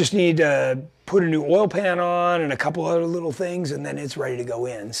just need to put a new oil pan on and a couple other little things, and then it's ready to go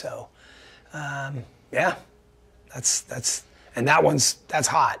in. So, yeah. And that's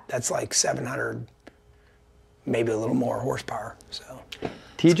hot. That's like 700, maybe a little more horsepower. So.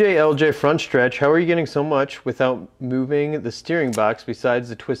 TJLJ front stretch. How are you getting so much without moving the steering box besides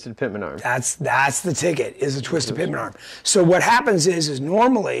the twisted pitman arm? That's the ticket, is the twisted pitman arm. So what happens is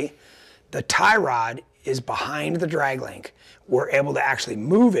normally the tie rod is behind the drag link. We're able to actually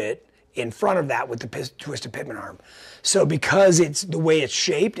move it in front of that with the twisted pitman arm. So because it's the way it's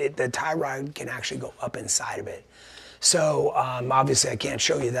shaped, the tie rod can actually go up inside of it. So obviously I can't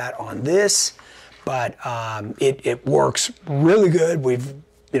show you that on this, but it works really good. We've,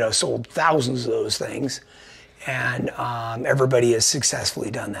 you know, sold thousands of those things, and everybody has successfully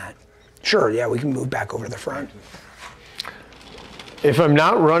done that. Sure, yeah, we can move back over to the front. If I'm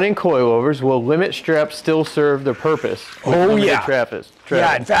not running coilovers, will limit straps still serve their purpose? Oh yeah. Travis.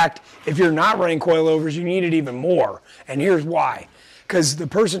 Yeah, in fact, if you're not running coilovers, you need it even more. And here's why. Because the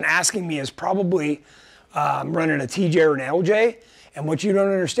person asking me is probably running a TJ or an LJ, and what you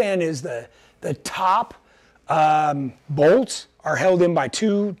don't understand is the top bolts are held in by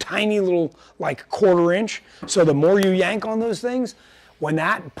two tiny little, like 1/4 inch. So the more you yank on those things, when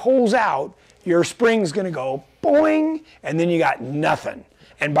that pulls out, your spring's gonna go boing, and then you got nothing.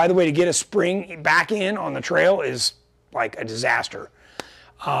 And by the way, to get a spring back in on the trail is like a disaster.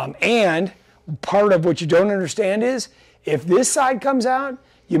 And part of what you don't understand is, if this side comes out,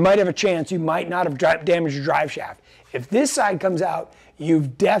 you might have a chance, you might not have damaged your drive shaft. If this side comes out,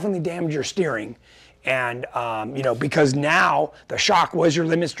 you've definitely damaged your steering. And, you know, because now the shock was your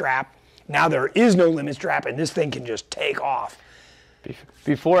limit strap, now there is no limit strap, and this thing can just take off.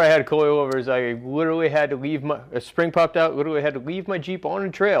 Before I had coilovers, I literally had to leave a spring popped out, literally had to leave my Jeep on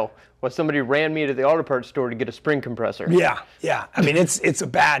a trail while somebody ran me to the auto parts store to get a spring compressor. Yeah, yeah. I mean, it's a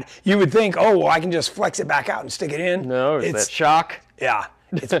bad, you would think, oh, well, I can just flex it back out and stick it in. No, it's that shock. Yeah,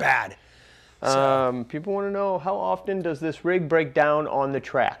 it's bad. People want to know, how often does this rig break down on the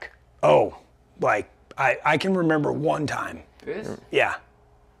track? Oh, like, I can remember one time. This? Yeah.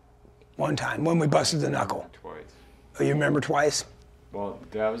 One time, when we busted the knuckle. Twice. Oh, you remember twice? Well,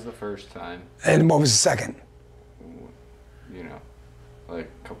 that was the first time. And what was the second? You know, like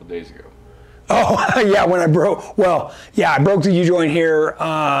a couple days ago. Oh, yeah, when I broke, well, yeah, I broke the U-joint here,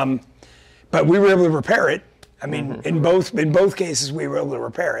 but we were able to repair it. I mean, in both cases, we were able to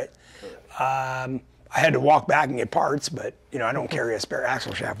repair it. I had to walk back and get parts, but, you know, I don't carry a spare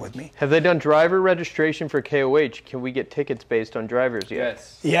axle shaft with me. Have they done driver registration for KOH? Can we get tickets based on drivers yet?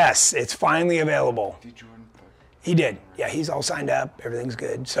 Yes. Yes, it's finally available. Did Jordan put? He did. Yeah, he's all signed up. Everything's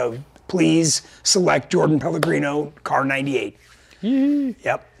good. So please select Jordan Pellegrino, car 98.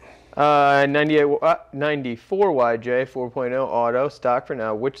 Yep. 94 YJ 4.0 auto, stock for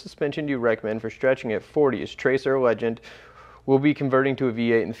now. Which suspension do you recommend for stretching at 40? Is Tracer Legend? Will be converting to a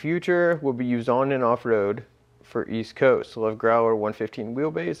V8 in the future. Will be used on and off-road for East Coast. Love Growler 115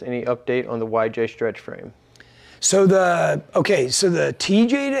 wheelbase. Any update on the YJ stretch frame? So the TJ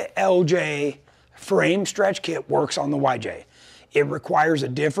to LJ frame stretch kit works on the YJ. It requires a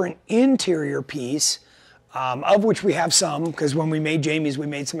different interior piece, of which we have some, because when we made Jamie's, we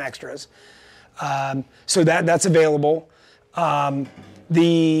made some extras. So that's available.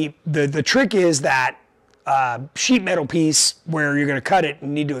 The trick is that sheet metal piece where you're going to cut it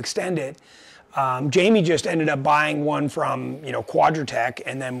and need to extend it. Jamie just ended up buying one from, you know, Quadratech,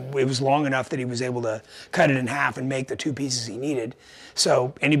 and then it was long enough that he was able to cut it in half and make the two pieces he needed.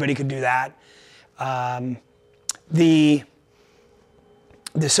 So anybody could do that.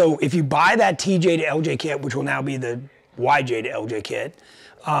 So if you buy that TJ to LJ kit, which will now be the YJ to LJ kit,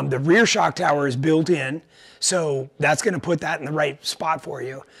 the rear shock tower is built in, so that's going to put that in the right spot for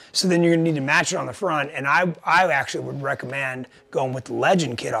you. So then you're going to need to match it on the front, and I actually would recommend going with the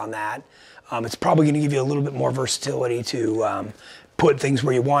Legend kit on that. It's probably going to give you a little bit more versatility to put things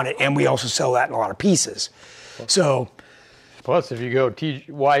where you want it, and we also sell that in a lot of pieces. So, plus, if you go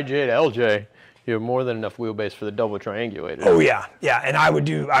YJ to LJ, you have more than enough wheelbase for the double triangulated. Oh yeah, yeah, and I would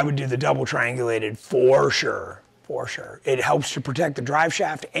do the double triangulated for sure. For sure. It helps to protect the drive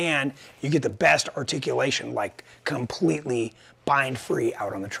shaft, and you get the best articulation, like completely bind free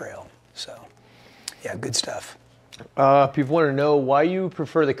out on the trail. So, yeah, good stuff. People want to know why you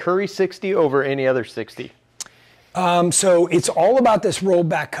prefer the Curry 60 over any other 60. So it's all about this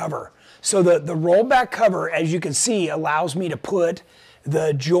rollback cover. So the rollback cover, as you can see, allows me to put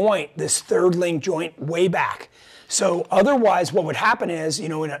the joint, this third link joint, way back. So otherwise, what would happen is, you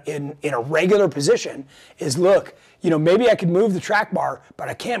know, in a regular position, is look, you know, maybe I could move the track bar, but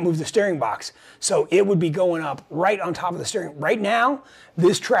I can't move the steering box. So it would be going up right on top of the steering. Right now,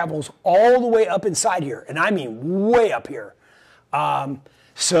 this travels all the way up inside here, and I mean way up here.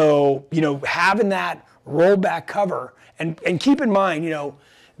 So, you know, having that rollback cover, and keep in mind, you know,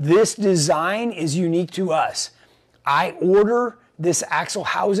 this design is unique to us. I order this axle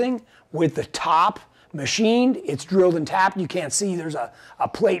housing with the top machined, it's drilled and tapped. You can't see, there's a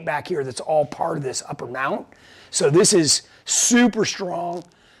plate back here that's all part of this upper mount. So this is super strong,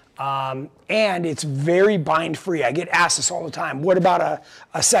 and it's very bind free. I get asked this all the time. What about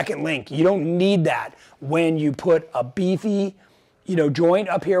a second link? You don't need that when you put a beefy, you know, joint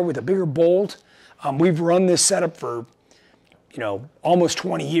up here with a bigger bolt. We've run this setup for, you know, almost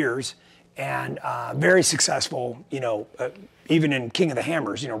 20 years, and very successful, you know, even in King of the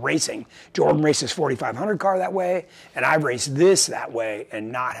Hammers, you know, racing. Jordan races 4500 car that way, and I've raced this that way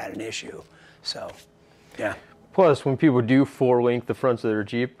and not had an issue. So, yeah. Plus, when people do four-link the fronts of their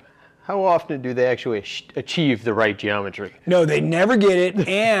Jeep, how often do they actually achieve the right geometry? No, they never get it,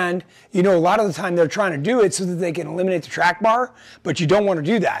 and, you know, a lot of the time they're trying to do it so that they can eliminate the track bar, but you don't want to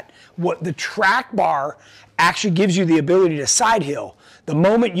do that. What the track bar actually gives you the ability to side hill. The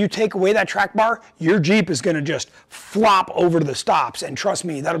moment you take away that track bar, your Jeep is going to just flop over to the stops. And trust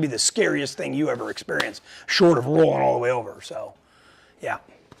me, that'll be the scariest thing you ever experience, short of rolling all the way over. So, yeah.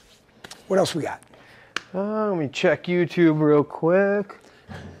 What else we got? Let me check YouTube real quick.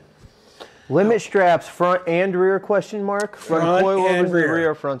 Limit straps, front and rear, question mark? Front coilovers and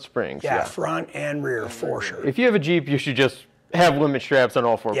rear. Front springs. Yeah, front and rear for sure. If you have a Jeep, you should just have limit straps on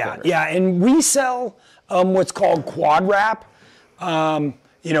all four corners. Yeah, and we sell what's called quad wrap.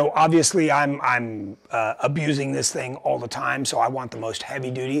 You know, obviously I'm abusing this thing all the time, so I want the most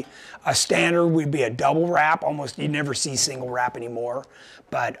heavy duty. A standard would be a double wrap. Almost, you never see single wrap anymore.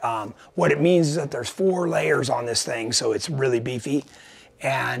 But what it means is that there's 4 layers on this thing, so it's really beefy.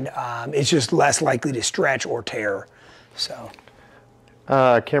 And it's just less likely to stretch or tear. So.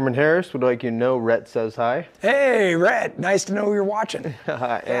 Cameron Harris would like you to know Rhett says hi. Hey, Rhett, nice to know you're watching.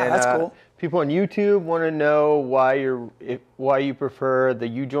 Yeah, that's cool. People on YouTube want to know why you prefer the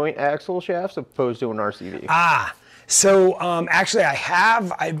U-joint axle shafts opposed to an RCV. So actually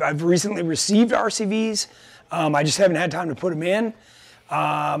I've recently received RCVs. I just haven't had time to put them in.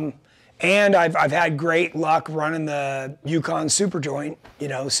 And I've had great luck running the Yukon Super Joint, you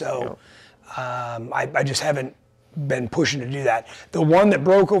know, so I just haven't been pushing to do that. The one that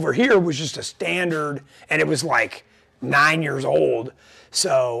broke over here was just a standard, and it was like 9 years old.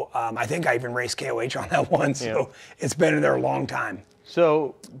 So I think I even raced KOH on that one, so it's been in there a long time.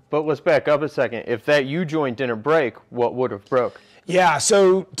 So, but let's back up a second. If that U-joint didn't break, what would have broke? Yeah,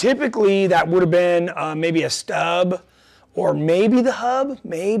 so typically that would have been maybe a stub or maybe the hub,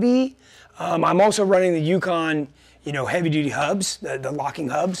 maybe. I'm also running the Yukon, you know, heavy duty hubs, the locking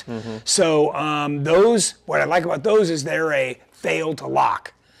hubs. So those, what I like about those is they're a fail to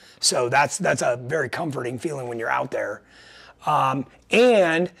lock. So that's a very comforting feeling when you're out there.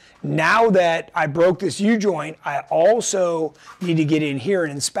 And now that I broke this U-joint, I also need to get in here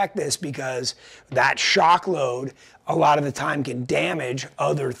and inspect this because that shock load a lot of the time can damage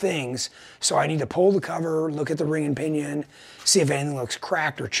other things. So I need to pull the cover, look at the ring and pinion, see if anything looks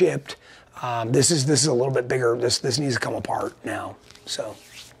cracked or chipped. This is a little bit bigger. This needs to come apart now. So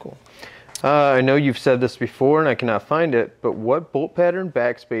cool. I know you've said this before and I cannot find it, but what bolt pattern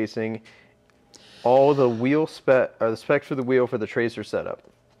backspacing all the wheel the specs for the wheel for the tracer setup?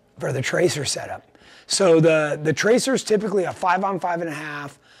 For the tracer setup. So the tracer is typically a 5 on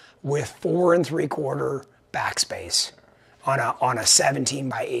 5.5 with 4 3/4 backspace on a 17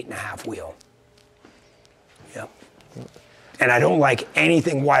 by 8.5 wheel. Yep. And I don't like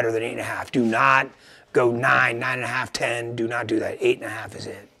anything wider than 8.5. Do not go 9, 9.5, 10. Do not do that. 8.5 is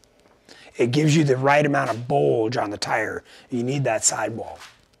it. It gives you the right amount of bulge on the tire. You need that sidewall.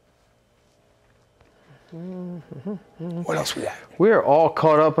 What else we got? We are all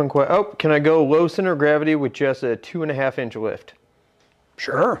caught up on can I go low center of gravity with just a 2.5-inch lift?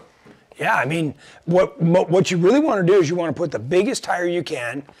 Sure. Yeah, I mean, what you really want to do is you want to put the biggest tire you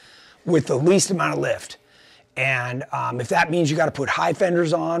can with the least amount of lift. And if that means you got to put high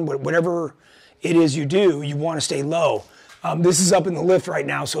fenders on, whatever it is you do, you want to stay low. This is up in the lift right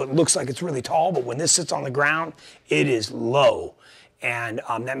now, so it looks like it's really tall, but when this sits on the ground, it is low. And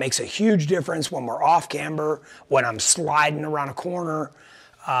that makes a huge difference when we're off camber, when I'm sliding around a corner.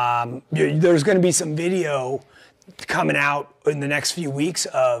 There's going to be some video coming out in the next few weeks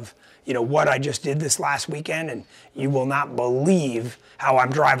of, you know, what I just did this last weekend, and you will not believe how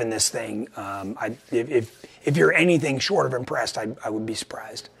I'm driving this thing. If you're anything short of impressed, I would be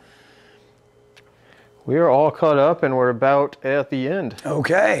surprised. We are all caught up and we're about at the end.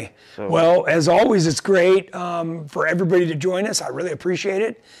 Okay. So, well, as always, it's great for everybody to join us. I really appreciate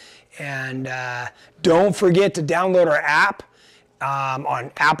it. And don't forget to download our app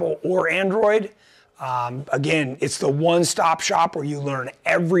on Apple or Android. Again, it's the one-stop shop where you learn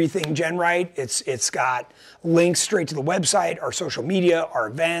everything GenRight. It's got links straight to the website, our social media, our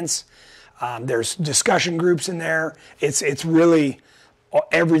events. There's discussion groups in there. It's really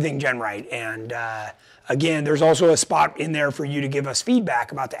everything GenRight. And again, there's also a spot in there for you to give us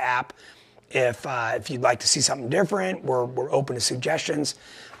feedback about the app. If you'd like to see something different, we're open to suggestions.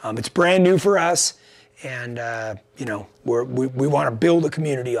 It's brand new for us, and you know, we want to build a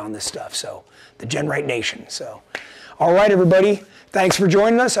community on this stuff. So the GenRight Nation. So, all right, everybody, thanks for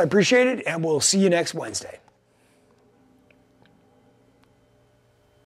joining us. I appreciate it, and we'll see you next Wednesday.